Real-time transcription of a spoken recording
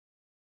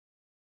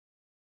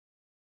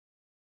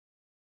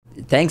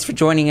thanks for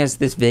joining us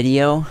this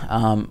video.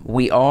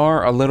 We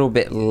are a little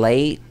bit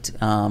late.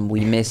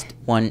 We missed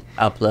one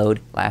upload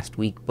last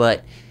week,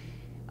 but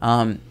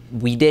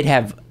we did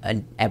have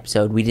an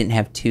episode. We didn't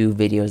have 2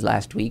 videos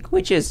last week,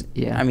 which is,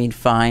 I mean,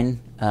 fine.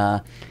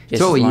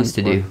 It's what we used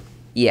to do.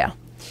 Yeah.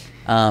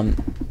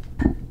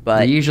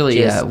 But usually,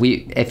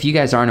 if you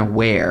guys aren't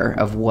aware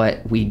of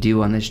what we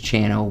do on this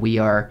channel, we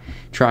are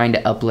trying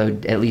to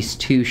upload at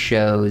least 2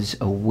 shows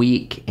a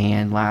week,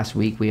 and last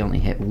week we only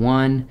hit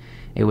 1.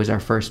 It was our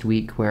first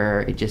week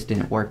where it just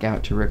didn't work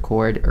out to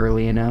record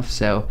early enough.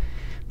 So,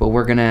 but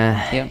we're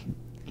gonna.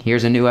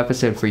 Here's a new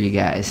episode for you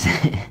guys.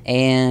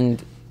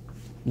 And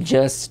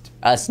just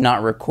us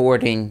not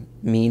recording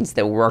means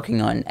that we're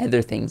working on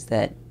other things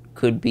that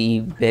could be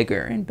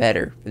bigger and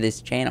better for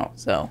this channel.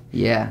 So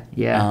yeah,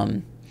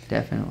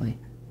 definitely.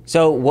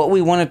 So what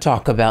we want to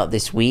talk about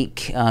this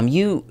week,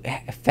 you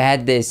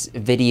had this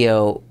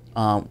video.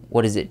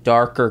 What is it?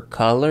 Darker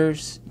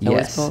Colors?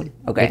 Yes.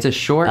 Okay. It's a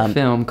short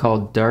film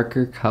called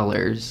Darker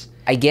Colors.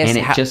 I guess, and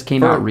it just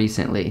came out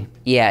recently.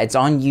 Yeah, it's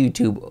on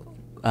YouTube.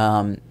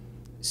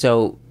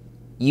 So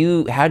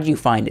how did you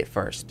find it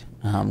first?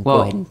 Go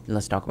ahead and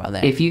let's talk about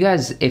that. If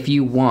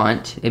you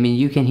want, I mean,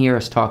 you can hear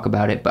us talk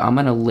about it, but I'm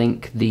gonna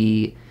link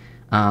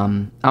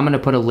I'm gonna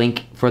put a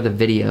link for the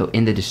video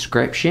in the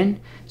description.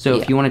 So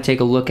if you want to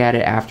take a look at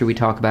it after we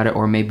talk about it,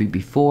 or maybe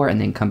before,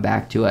 and then come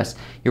back to us,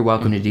 you're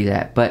welcome to do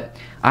that. But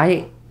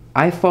I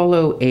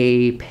follow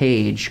a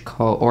page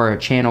or a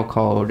channel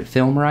called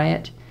Film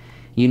Riot.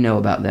 You know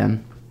about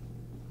them.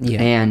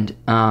 Yeah.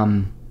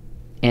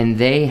 And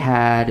they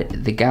had,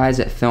 the guys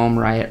at Film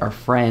Riot are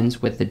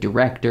friends with the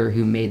director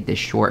who made this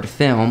short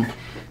film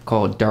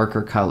called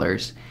Darker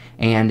Colors.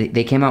 And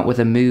they came out with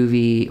a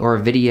movie or a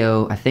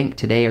video, I think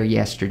today or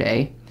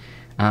yesterday.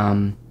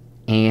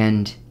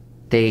 And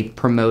they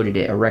promoted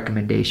it, a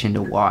recommendation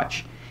to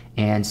watch.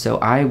 And so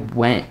I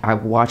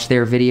watched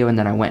their video, and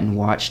then I went and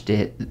watched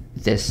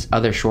this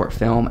other short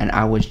film, and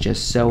I was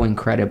just so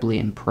incredibly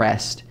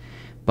impressed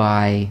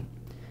by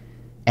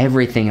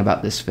everything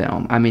about this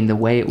film. I mean, the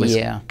way it was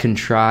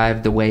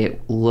contrived, the way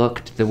it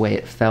looked, the way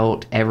it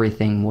felt,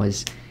 everything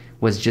was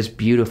just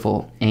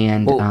beautiful.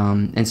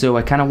 And so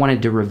I kind of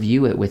wanted to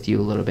review it with you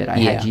a little bit. I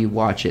had you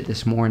watch it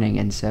this morning,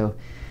 and so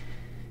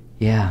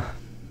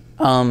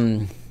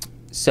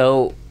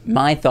so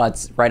my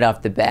thoughts right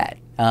off the bat.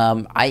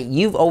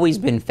 You've always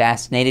been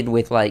fascinated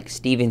with like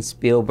Steven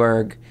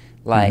Spielberg,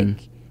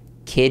 like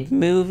kid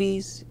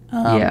movies,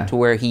 to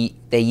where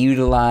they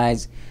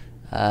utilize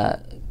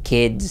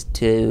kids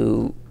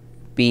to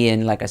be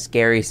in like a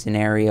scary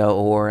scenario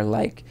or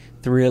like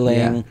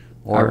thrilling. Yeah.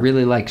 Or I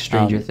really like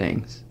Stranger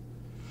Things,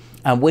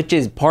 which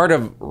is part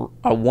of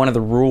one of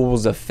the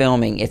rules of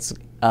filming. It's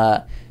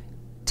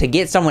to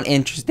get someone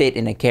interested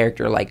in a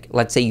character. Like,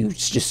 let's say you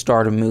just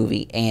start a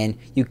movie and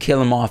you kill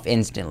them off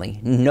instantly.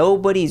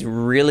 Nobody's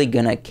really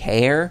gonna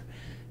care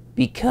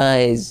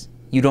because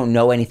you don't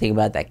know anything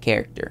about that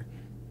character.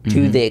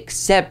 To the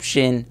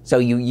exception, so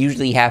you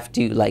usually have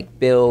to like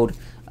build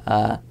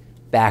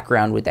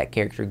background with that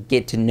character,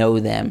 get to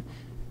know them,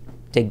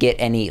 to get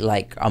any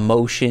like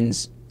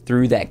emotions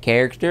through that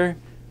character.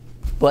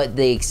 But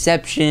the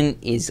exception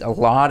is a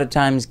lot of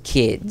times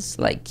kids,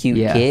 like cute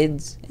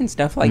kids and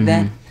stuff like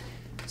that.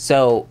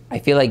 So I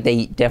feel like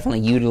they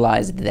definitely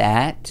utilized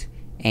that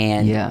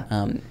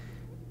and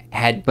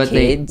had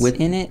kids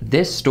in it.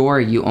 This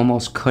story, you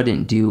almost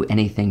couldn't do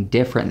anything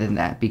different than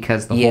that,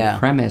 because the whole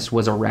premise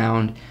was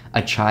around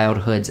a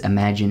childhood's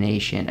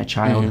imagination, a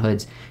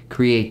childhood's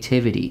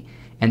creativity.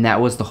 And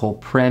that was the whole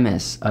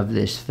premise of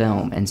this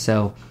film. And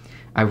so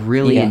I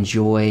really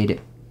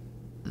enjoyed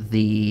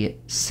the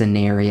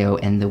scenario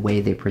and the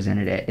way they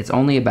presented it. It's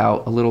only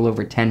about a little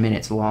over 10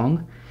 minutes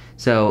long,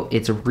 so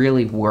it's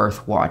really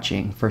worth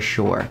watching for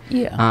sure.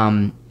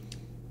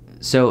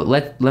 So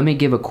let me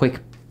give a quick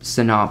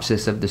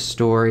synopsis of the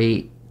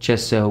story,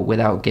 just so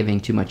without giving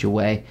too much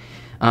away.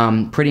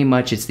 Pretty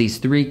much it's these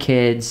 3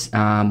 kids,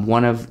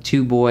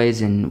 2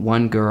 boys and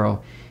 1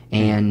 girl,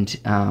 and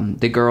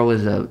the girl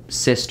is a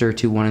sister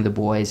to one of the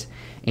boys,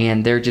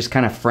 and they're just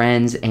kind of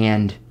friends.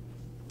 And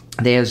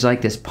there's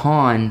like this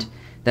pond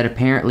that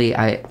apparently,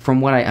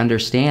 from what I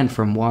understand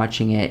from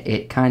watching it,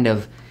 it kind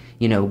of,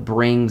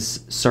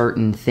 brings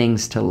certain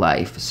things to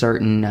life.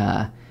 Certain,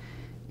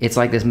 it's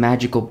like this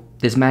magical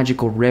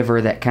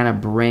river that kind of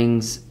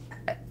brings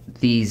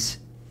these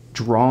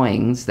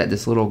drawings that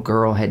this little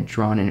girl had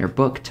drawn in her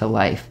book to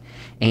life.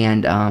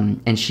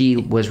 And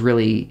she's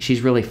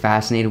really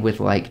fascinated with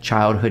like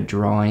childhood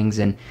drawings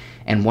and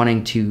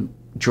wanting to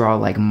draw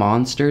like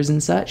monsters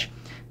and such.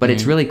 But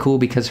it's really cool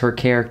because her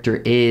character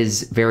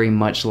is very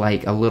much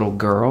like a little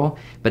girl,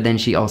 but then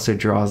she also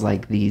draws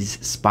like these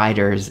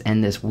spiders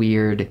and this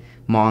weird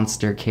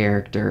monster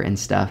character and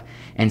stuff.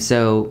 And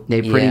so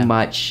they pretty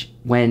much,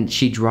 when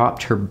she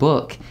dropped her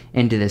book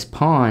into this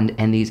pond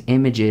and these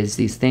images,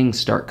 these things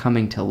start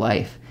coming to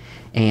life,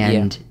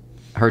 and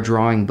her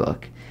drawing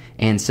book.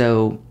 And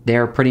so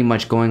they're pretty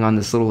much going on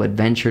this little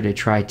adventure to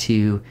try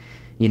to,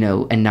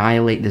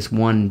 annihilate this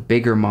one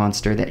bigger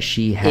monster that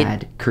she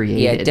had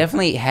created. Yeah, it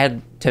definitely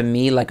had, to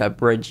me, like a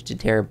Bridge to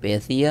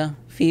Terabithia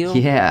feel.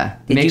 Yeah,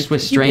 mixed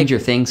with Stranger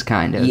Things,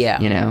 kind of.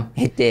 Yeah,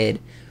 it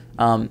did.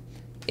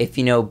 If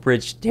you know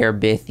Bridge to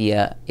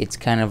Terabithia, it's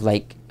kind of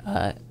like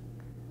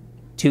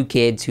two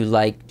kids who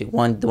the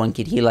one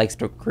kid, he likes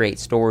to create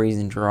stories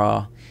and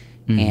draw,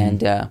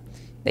 and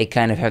they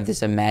kind of have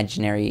this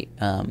imaginary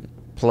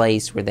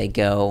place where they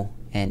go,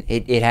 and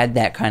it had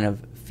that kind of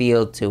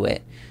feel to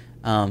it.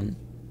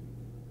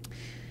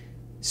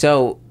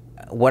 So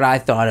what I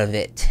thought of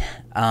it,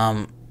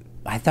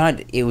 I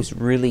thought it was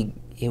really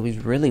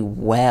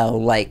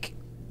well. Like,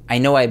 I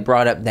know I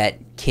brought up that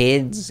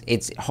kids,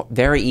 it's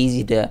very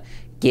easy to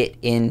get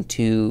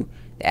into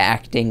the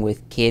acting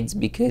with kids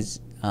because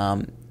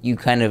you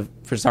kind of,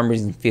 for some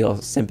reason, feel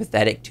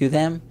sympathetic to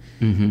them.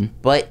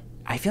 But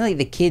I feel like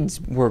the kids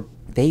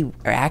they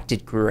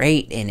acted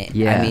great in it.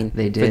 Yeah, I mean,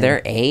 they did. For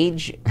their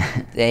age,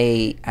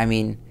 they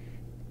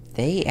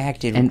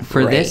acted and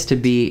for great. this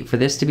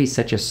to be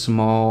such a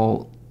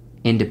small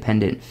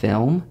independent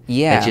film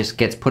that just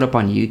gets put up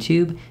on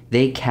YouTube,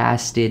 they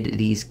casted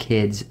these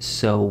kids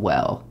so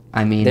well.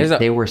 I mean,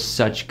 they were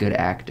such good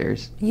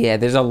actors. Yeah,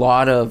 there's a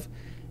lot of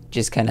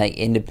just kind of like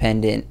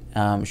independent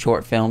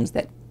short films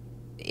that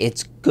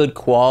it's good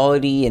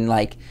quality and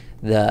like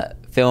the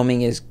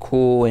filming is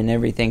cool and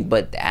everything,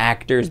 but the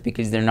actors,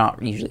 because they're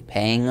not usually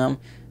paying them,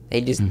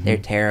 they're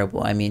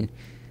terrible. I mean,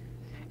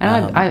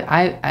 and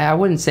I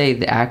wouldn't say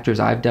the actors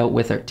I've dealt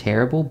with are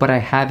terrible, but I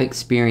have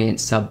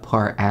experienced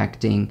subpar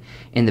acting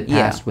in the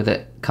past with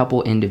a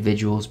couple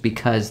individuals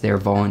because they're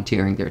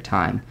volunteering their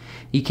time.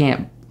 You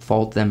can't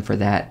fault them for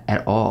that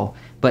at all.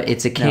 But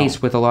it's a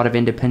case with a lot of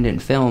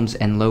independent films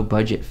and low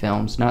budget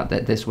films. Not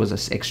that this was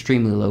an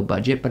extremely low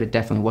budget, but it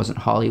definitely wasn't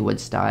Hollywood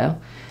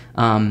style.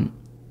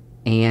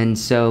 And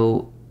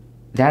so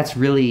it's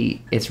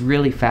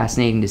really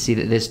fascinating to see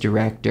that this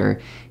director,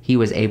 he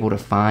was able to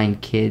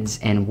find kids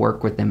and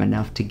work with them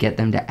enough to get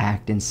them to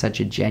act in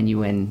such a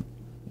genuine,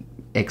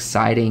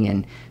 exciting,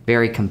 and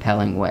very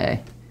compelling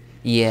way.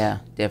 Yeah,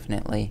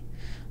 definitely.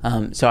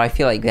 So I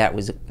feel like that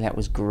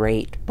was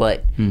great,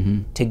 but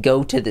to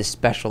go to the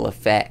special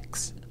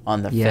effects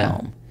on the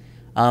film,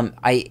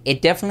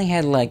 it definitely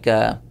had like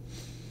a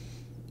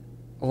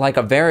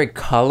very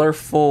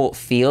colorful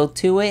feel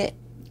to it.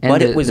 And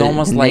but it was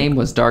almost like the name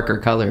was darker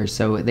colors,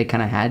 so they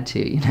kind of had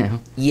to,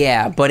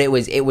 Yeah, but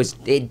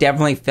it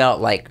definitely felt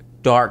like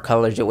dark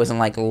colors. It wasn't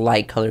like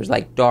light colors,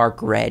 like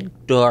dark red,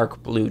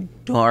 dark blue,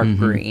 dark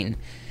green.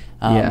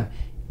 I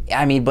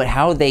mean, but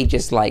how they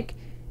just like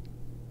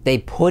they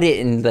put it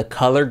in the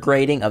color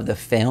grading of the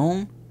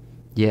film.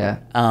 Yeah.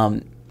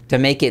 To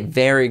make it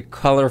very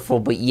colorful,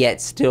 but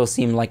yet still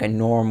seem like a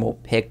normal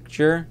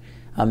picture.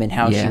 And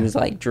how she was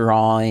like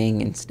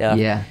drawing and stuff.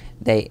 Yeah.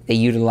 They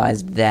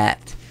utilized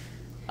that.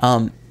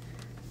 And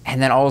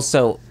then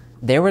also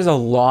there was a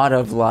lot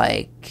of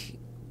like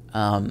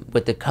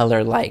with the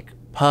color, like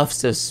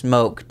puffs of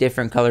smoke,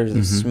 different colors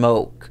of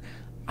smoke.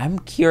 I'm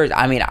curious.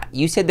 I mean,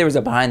 you said there was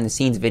a behind the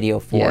scenes video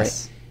for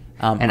it.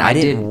 And I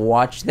didn't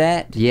watch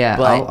that. Yeah,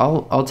 but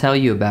I'll tell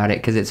you about it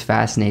because it's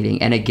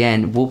fascinating. And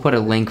again, we'll put a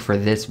link for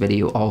this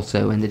video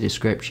also in the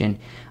description.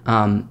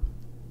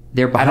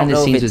 Their behind the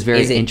scenes was very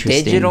interesting.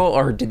 Is it digital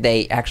or did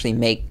they actually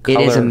make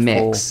colorful? It is a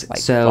mix. Like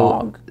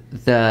fog?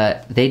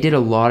 They did a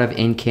lot of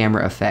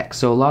in-camera effects.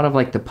 So a lot of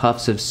like the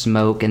puffs of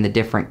smoke and the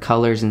different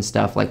colors and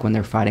stuff, like when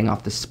they're fighting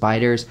off the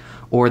spiders,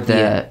 or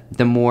the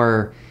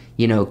more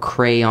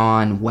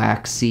crayon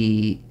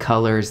waxy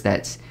colors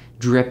that's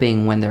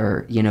dripping when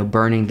they're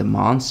burning the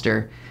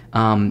monster.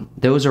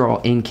 Those are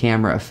all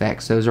in-camera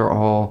effects. Those are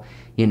all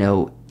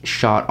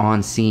shot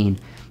on scene.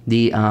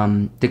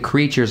 The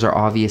creatures are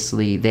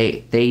obviously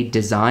they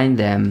designed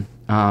them.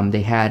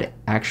 They had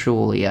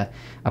actually a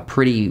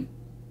pretty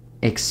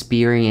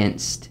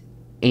experienced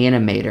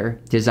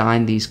animator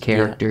design these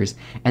characters,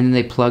 and then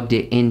they plugged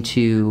it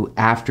into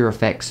After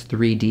Effects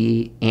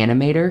 3D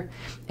animator,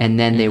 and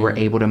then they were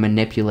able to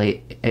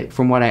manipulate it.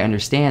 From what I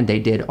understand, they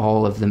did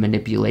all of the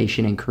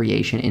manipulation and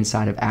creation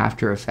inside of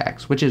After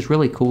Effects, which is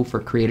really cool for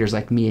creators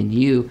like me and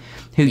you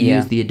who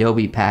use the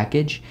Adobe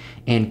package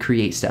and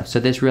create stuff. So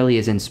this really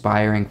is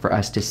inspiring for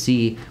us to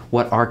see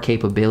what our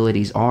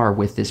capabilities are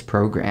with this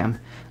program.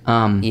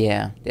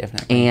 Yeah,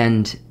 definitely.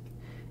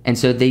 And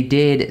so they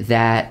did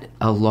that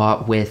a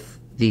lot with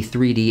the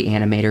 3D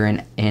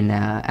animator in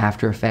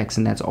After Effects,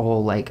 and that's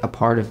all like a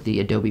part of the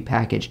Adobe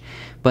package.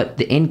 But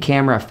the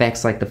in-camera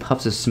effects, like the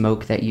puffs of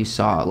smoke that you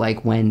saw,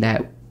 like when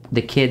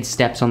the kid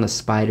steps on the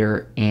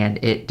spider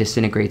and it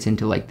disintegrates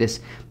into like this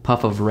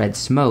puff of red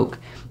smoke,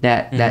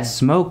 that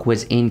smoke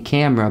was in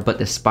camera, but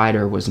the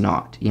spider was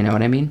not. You know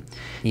what I mean?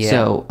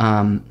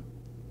 Yeah.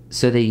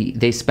 So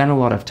they spent a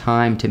lot of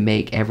time to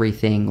make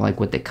everything like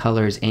with the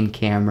colors in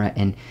camera,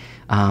 and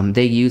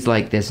they use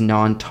like this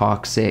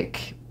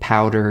non-toxic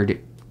powdered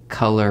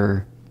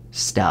color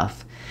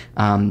stuff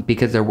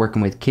because they're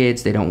working with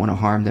kids. They don't want to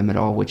harm them at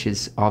all, which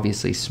is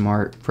obviously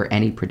smart for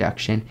any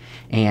production.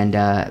 And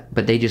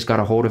but they just got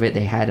a hold of it.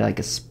 They had like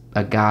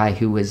a guy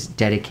who was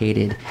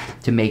dedicated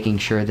to making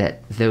sure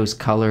that those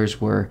colors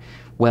were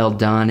well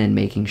done and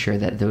making sure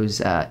that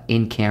those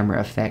in-camera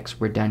effects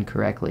were done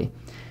correctly.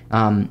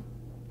 But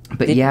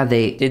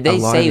did they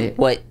say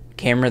what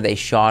camera they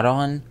shot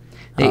on?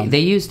 They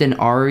used an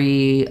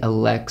Arri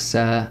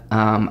Alexa,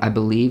 I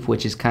believe,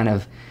 which is kind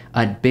of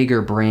a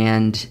bigger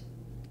brand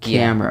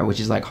camera, which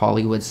is like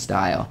Hollywood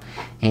style.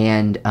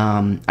 And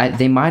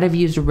they might have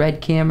used a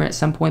Red camera at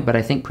some point, but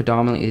I think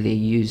predominantly they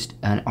used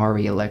an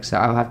Arri Alexa.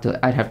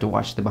 I'd have to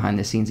watch the behind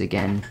the scenes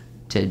again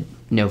to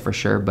know for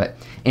sure, but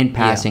in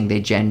passing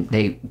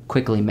they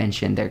quickly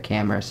mentioned their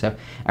camera. So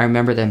I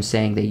remember them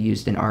saying they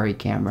used an Arri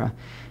camera.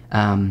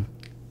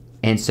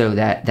 And so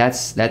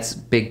that's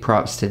big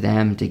props to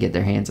them to get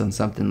their hands on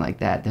something like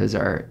that. Those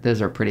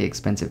are pretty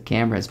expensive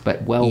cameras,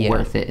 but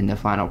worth it in the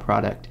final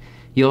product.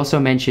 You also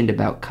mentioned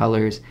about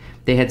colors.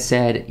 They had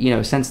said,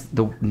 since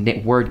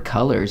the word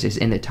colors is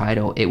in the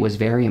title, it was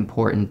very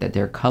important that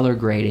their color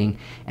grading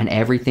and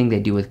everything they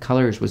do with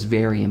colors was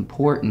very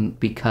important,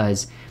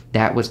 because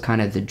that was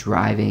kind of the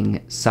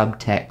driving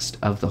subtext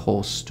of the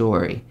whole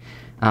story.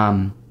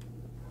 And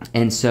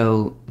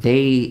so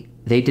they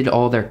did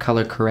all their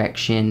color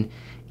correction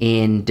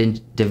in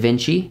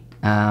DaVinci,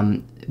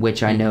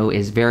 which I know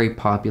is very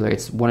popular.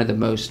 It's one of the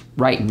most,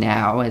 right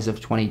now, as of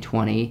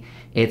 2020,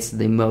 it's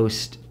the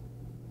most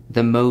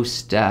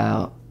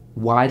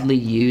widely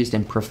used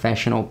and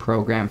professional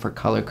program for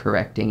color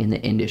correcting in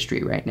the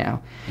industry right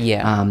now.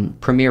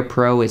 Premiere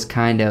Pro is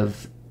kind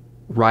of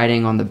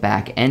riding on the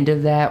back end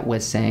of that,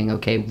 was saying,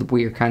 okay,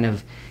 we're kind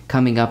of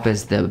coming up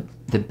as the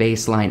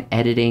baseline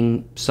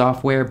editing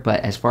software, but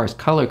as far as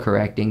color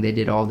correcting, they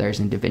did all theirs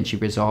in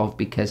DaVinci Resolve,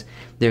 because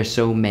there's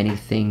so many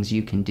things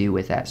you can do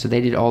with that. So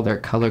they did all their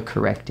color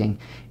correcting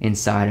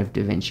inside of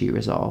DaVinci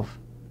Resolve.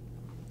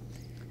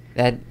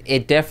 That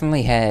it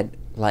definitely had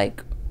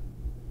like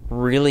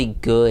really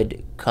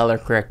good color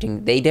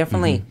correcting. They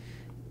definitely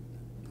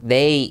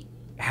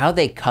how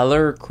they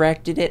color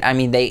corrected it. I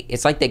mean,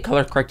 it's like they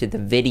color corrected the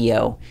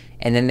video,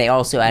 and then they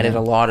also added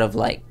a lot of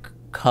like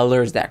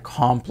colors that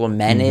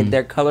complemented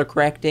their color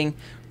correcting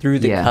through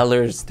the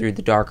colors, through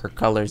the darker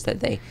colors that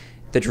the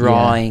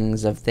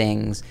drawings of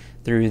things,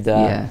 through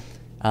the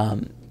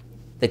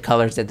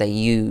colors that they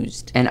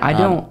used. And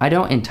I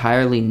don't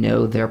entirely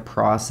know their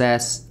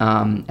process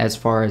as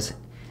far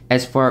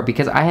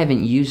because I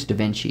haven't used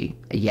DaVinci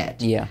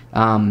yet.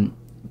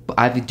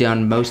 I've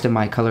done most of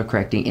my color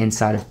correcting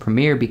inside of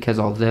Premiere, because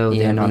although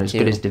they're not as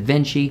good as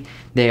DaVinci,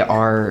 they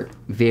are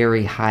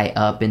very high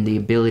up in the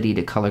ability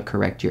to color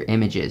correct your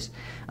images.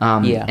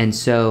 And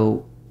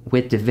so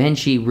with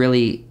DaVinci,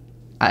 really,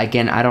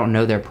 again, I don't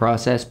know their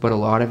process, but a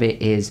lot of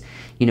it is,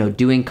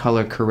 doing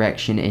color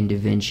correction in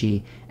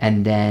DaVinci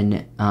and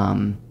then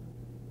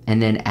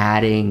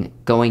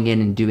going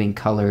in and doing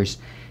colors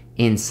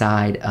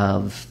inside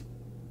of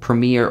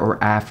Premiere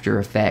or After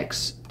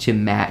Effects to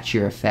match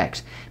your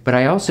effects. But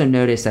I also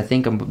noticed, I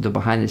think on the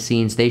behind the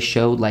scenes, they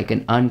showed like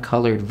an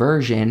uncolored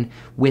version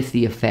with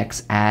the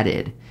effects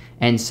added.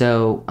 And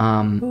so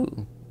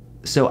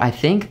so I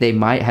think they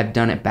might have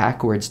done it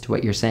backwards to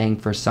what you're saying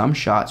for some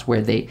shots,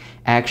 where they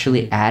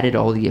actually added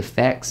all the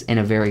effects in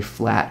a very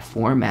flat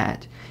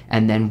format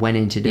and then went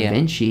into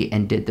DaVinci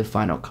and did the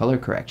final color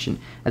correction.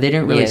 They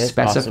didn't really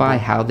specify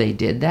how they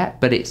did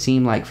that, but it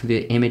seemed like for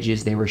the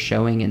images they were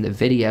showing in the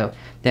video,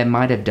 that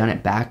might have done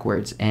it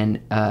backwards. And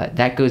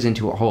that goes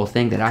into a whole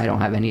thing that I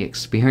don't have any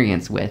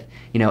experience with,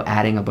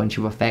 adding a bunch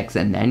of effects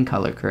and then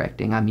color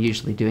correcting. I'm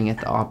usually doing it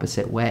the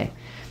opposite way.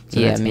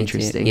 So that's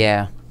interesting.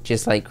 Yeah,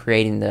 just like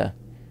creating the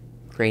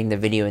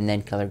video and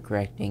then color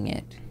correcting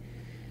it.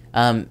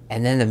 And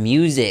then the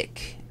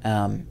music,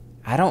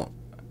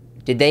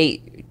 did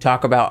they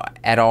talk about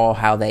at all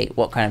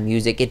what kind of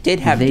music? It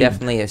did have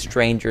definitely a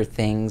Stranger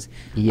Things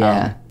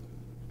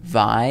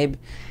vibe.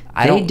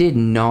 They did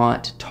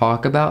not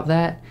talk about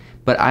that,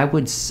 but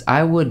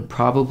I would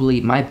probably,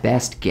 my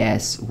best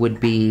guess would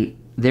be,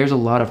 there's a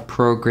lot of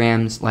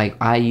programs, like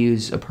I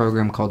use a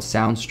program called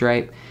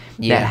Soundstripe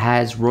that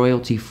has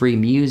royalty-free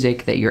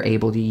music that you're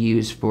able to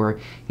use for,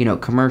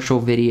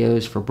 commercial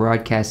videos, for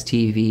broadcast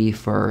TV,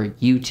 for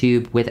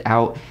YouTube,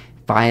 without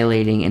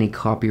violating any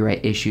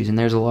copyright issues. And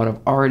there's a lot of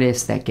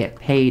artists that get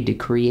paid to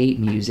create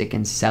music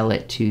and sell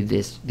it to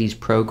these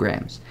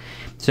programs.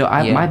 So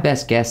my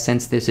best guess,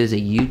 since this is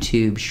a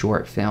YouTube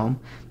short film,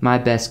 my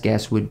best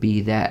guess would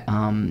be that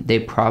they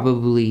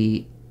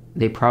probably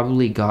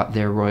got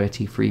their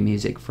royalty-free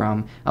music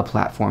from a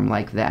platform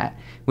like that,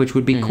 which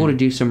would be cool to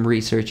do some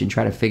research and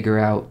try to figure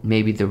out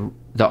maybe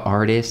the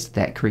artist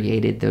that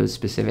created those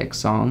specific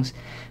songs.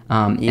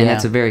 And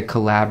that's a very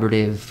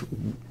collaborative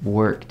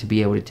work to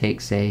be able to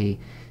take, say,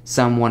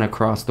 someone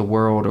across the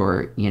world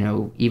or,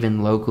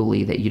 even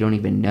locally that you don't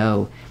even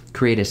know,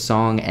 create a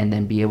song and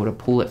then be able to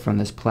pull it from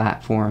this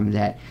platform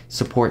that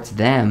supports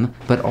them,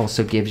 but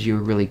also gives you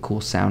a really cool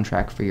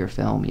soundtrack for your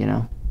film,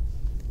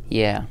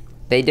 Yeah.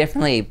 They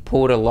definitely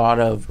pulled a lot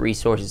of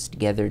resources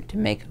together to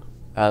make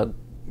a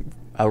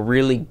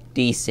really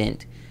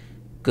decent,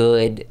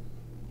 good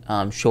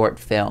short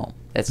film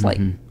that's like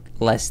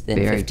less than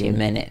 15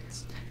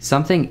 minutes.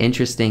 Something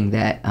interesting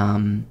that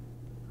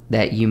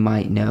that you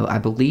might know, I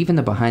believe in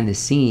the behind the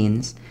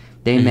scenes,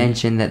 they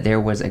mentioned that there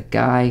was a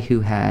guy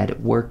who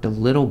had worked a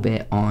little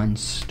bit on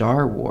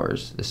Star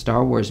Wars, the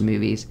Star Wars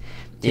movies,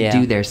 to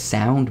do their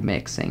sound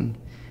mixing.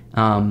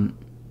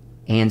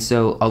 And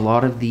so a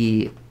lot of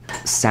the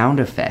sound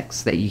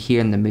effects that you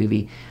hear in the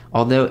movie,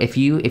 although if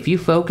you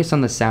focus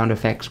on the sound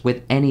effects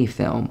with any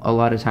film, a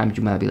lot of times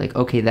you might be like,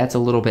 okay, that's a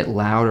little bit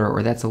louder,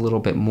 or that's a little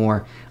bit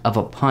more of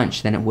a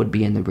punch than it would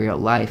be in the real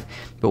life.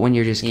 But when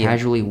you're just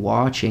casually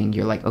watching,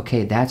 you're like,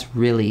 okay,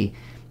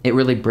 it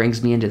really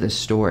brings me into the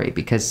story,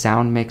 because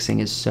sound mixing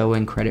is so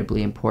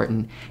incredibly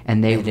important,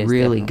 and they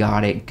really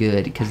got it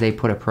good because they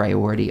put a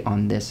priority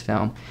on this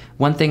film.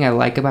 One thing I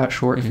like about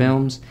short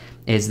films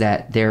is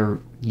that they're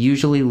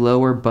usually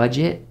lower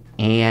budget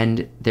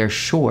and they're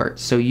short,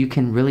 so you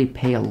can really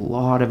pay a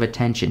lot of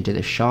attention to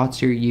the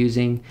shots you're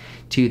using,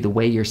 to the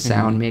way you're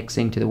sound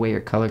mixing, to the way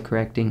you're color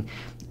correcting.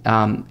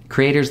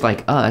 Creators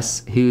like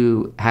us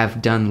who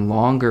have done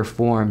longer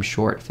form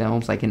short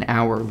films, like an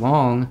hour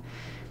long,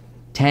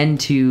 tend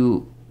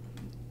to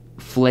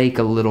flake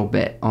a little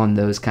bit on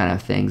those kind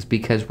of things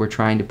because we're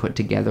trying to put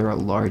together a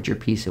larger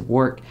piece of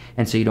work,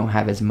 and so you don't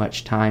have as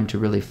much time to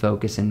really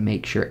focus and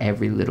make sure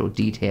every little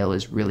detail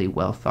is really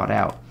well thought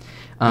out.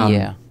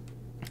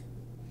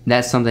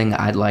 That's something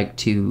I'd like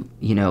to,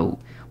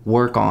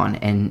 work on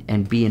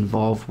and be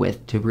involved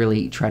with, to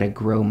really try to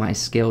grow my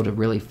skill, to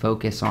really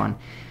focus on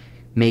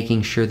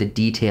making sure the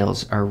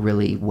details are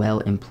really well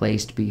in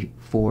place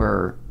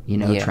before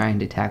trying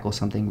to tackle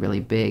something really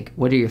big.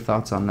 What are your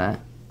thoughts on that?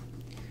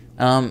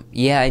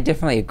 I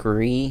definitely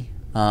agree.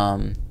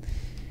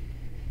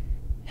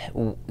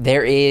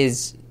 There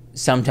is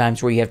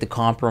sometimes where you have to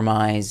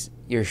compromise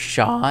your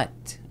shot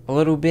a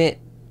little bit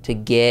to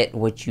get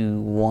what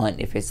you want,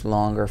 if it's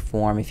longer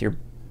form, if you're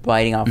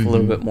biting off a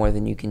little bit more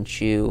than you can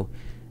chew.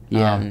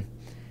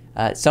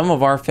 Some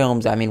of our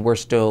films, we're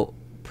still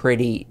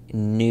pretty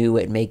new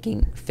at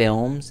making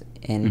films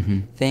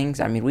and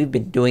things. We've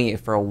been doing it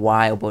for a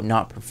while, but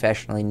not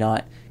professionally,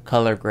 not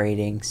color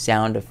grading,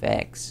 sound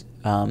effects,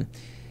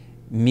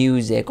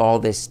 music, all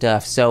this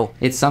stuff. So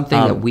it's something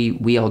that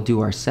we all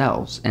do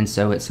ourselves, and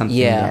so it's something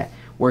that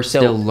we're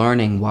still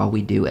learning while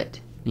we do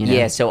it.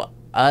 So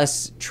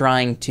us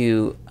trying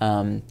to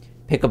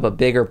pick up a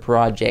bigger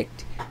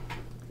project,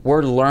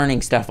 we're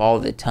learning stuff all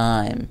the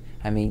time.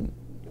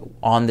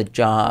 On the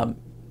job,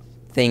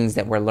 things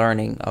that we're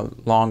learning, a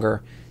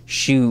longer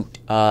shoot,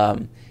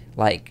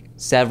 like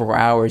several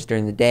hours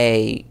during the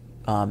day,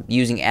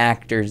 using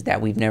actors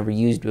that we've never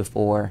used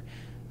before,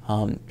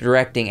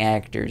 directing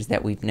actors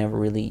that we've never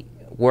really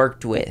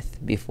worked with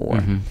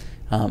before.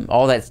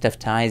 All that stuff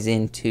ties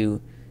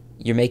into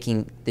you're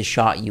making the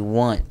shot you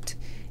want.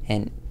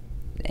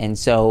 And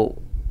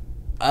so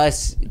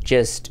us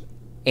just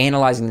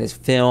analyzing this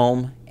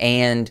film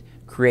and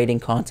creating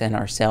content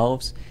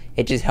ourselves,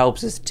 it just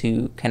helps us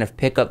to kind of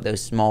pick up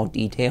those small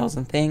details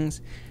and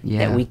things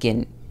that we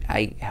can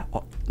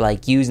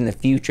use in the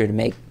future to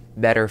make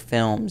better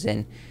films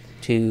and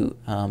to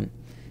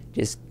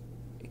just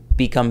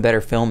become better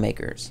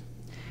filmmakers.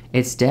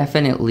 It's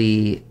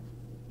definitely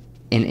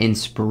an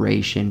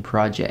inspiration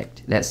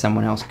project that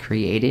someone else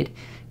created,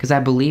 because I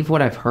believe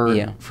what I've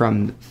heard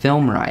from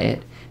Film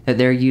Riot, that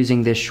they're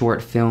using this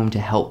short film to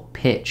help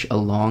pitch a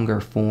longer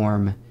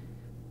form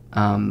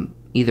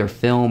either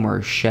film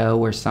or show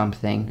or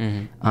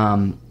something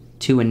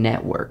to a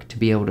network to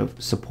be able to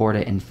support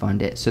it and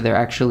fund it. So they're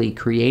actually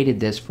created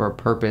this for a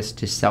purpose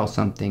to sell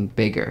something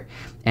bigger.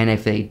 And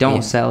if they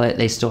don't sell it,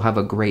 they still have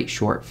a great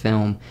short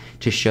film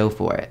to show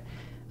for it.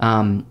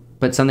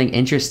 But something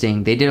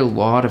interesting, they did a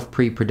lot of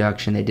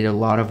pre-production. They did a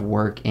lot of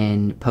work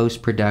in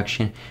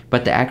post-production.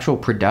 But the actual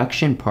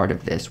production part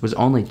of this was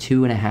only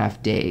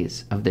 2.5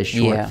 days of this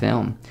short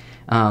film.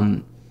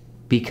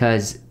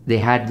 Because they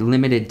had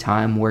limited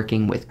time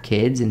working with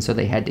kids, and so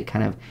they had to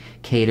kind of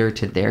cater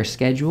to their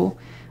schedule.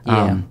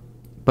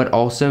 But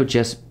also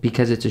just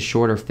because it's a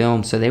shorter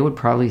film, so they would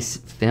probably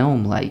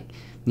film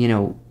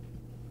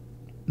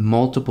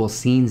multiple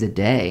scenes a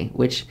day,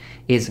 which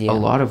is a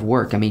lot of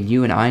work.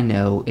 You and I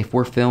know if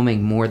we're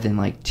filming more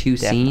than 2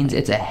 scenes,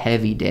 it's a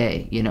heavy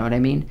day. You know what I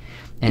mean?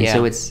 And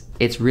so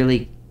it's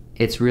really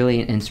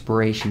an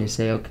inspiration to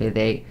say,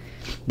 okay,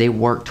 they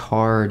worked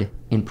hard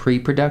in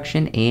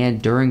pre-production and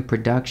during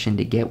production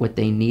to get what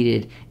they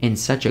needed in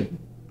such a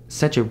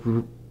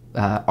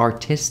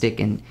artistic,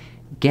 and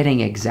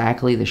getting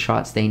exactly the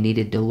shots they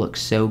needed to look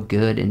so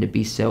good and to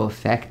be so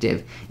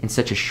effective in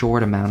such a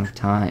short amount of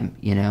time,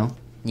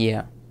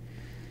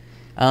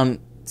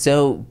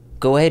 So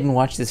go ahead and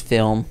watch this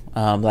film.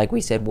 Like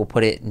we said, we'll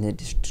put it in the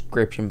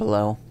description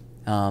below.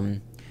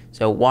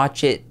 So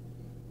watch it.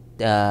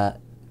 Tell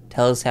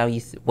us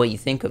what you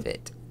think of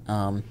it,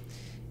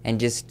 and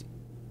just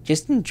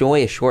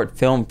enjoy a short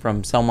film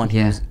from someone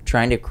who's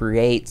trying to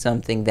create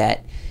something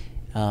that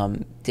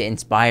to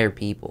inspire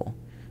people.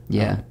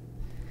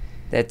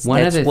 That's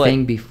one other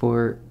thing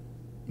before.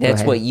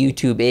 That's what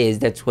YouTube is.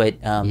 That's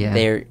what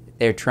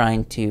they're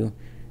trying to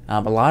A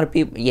lot of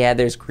people,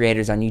 there's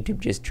creators on YouTube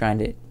just trying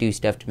to do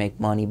stuff to make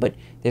money, but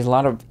there's a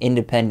lot of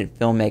independent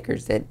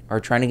filmmakers that are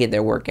trying to get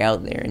their work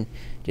out there and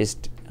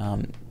just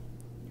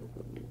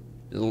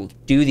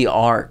do the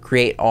art,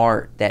 create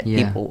art that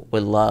people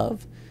would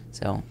love.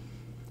 So,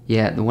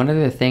 the one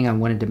other thing I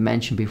wanted to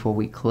mention before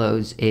we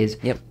close is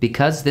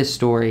because this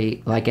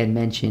story, like I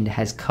mentioned,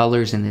 has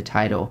colors in the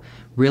title,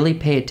 really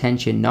pay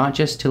attention not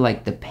just to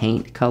like the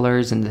paint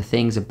colors and the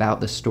things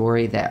about the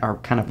story that are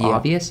kind of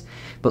obvious,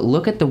 but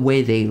look at the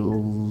way they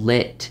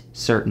lit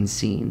certain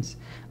scenes.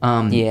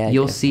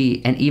 You'll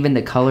see, and even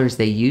the colors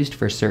they used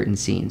for certain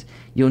scenes.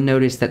 You'll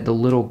notice that the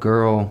little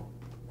girl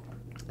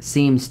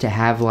seems to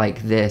have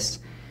like this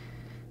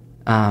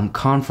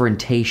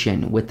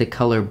confrontation with the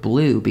color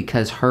blue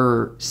because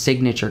her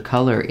signature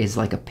color is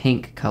like a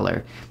pink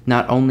color.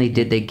 Not only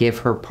did they give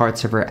her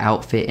parts of her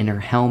outfit and her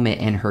helmet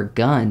and her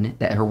gun,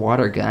 that her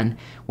water gun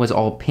was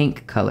all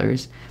pink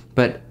colors,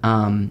 but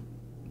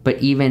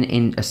even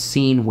in a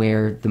scene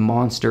where the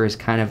monster is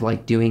kind of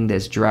like doing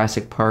this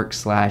Jurassic Park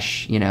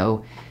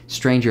 /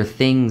 Stranger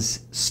Things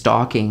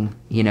stalking,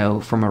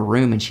 from a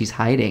room and she's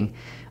hiding,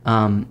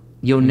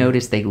 you'll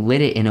notice they lit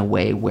it in a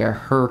way where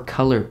her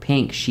color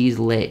pink, she's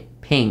lit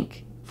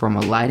pink from a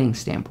lighting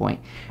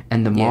standpoint,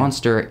 and the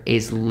monster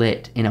is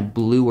lit in a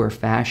bluer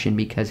fashion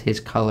because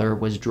his color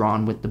was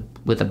drawn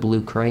with a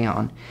blue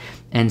crayon,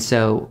 and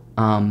so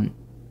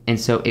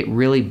it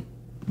really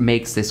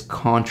makes this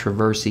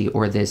controversy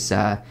or this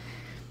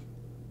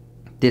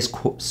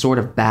sort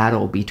of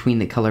battle between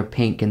the color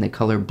pink and the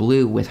color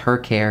blue with her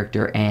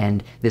character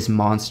and this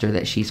monster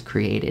that she's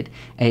created.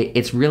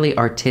 It's really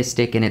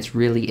artistic, and it's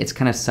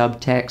kind of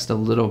subtext a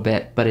little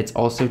bit, but it's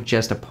also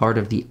just a part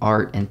of the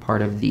art and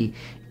part of the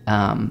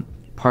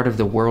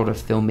world of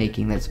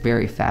filmmaking that's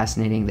very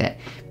fascinating that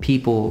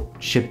people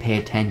should pay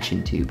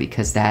attention to,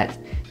 because that's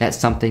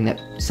something that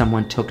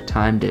someone took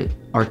time to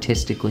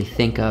artistically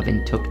think of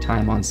and took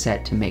time on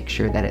set to make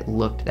sure that it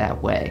looked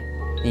that way.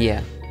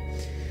 Yeah.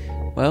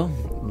 Well,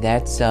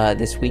 that's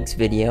this week's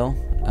video.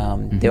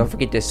 Don't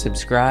forget to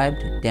subscribe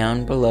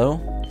down below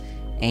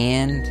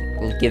and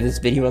give this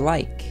video a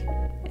like.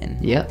 And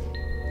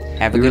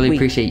have a good really week.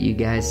 Appreciate you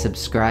guys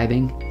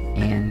subscribing,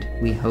 and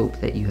we hope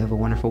that you have a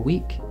wonderful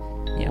week.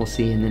 We'll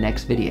see you in the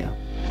next video.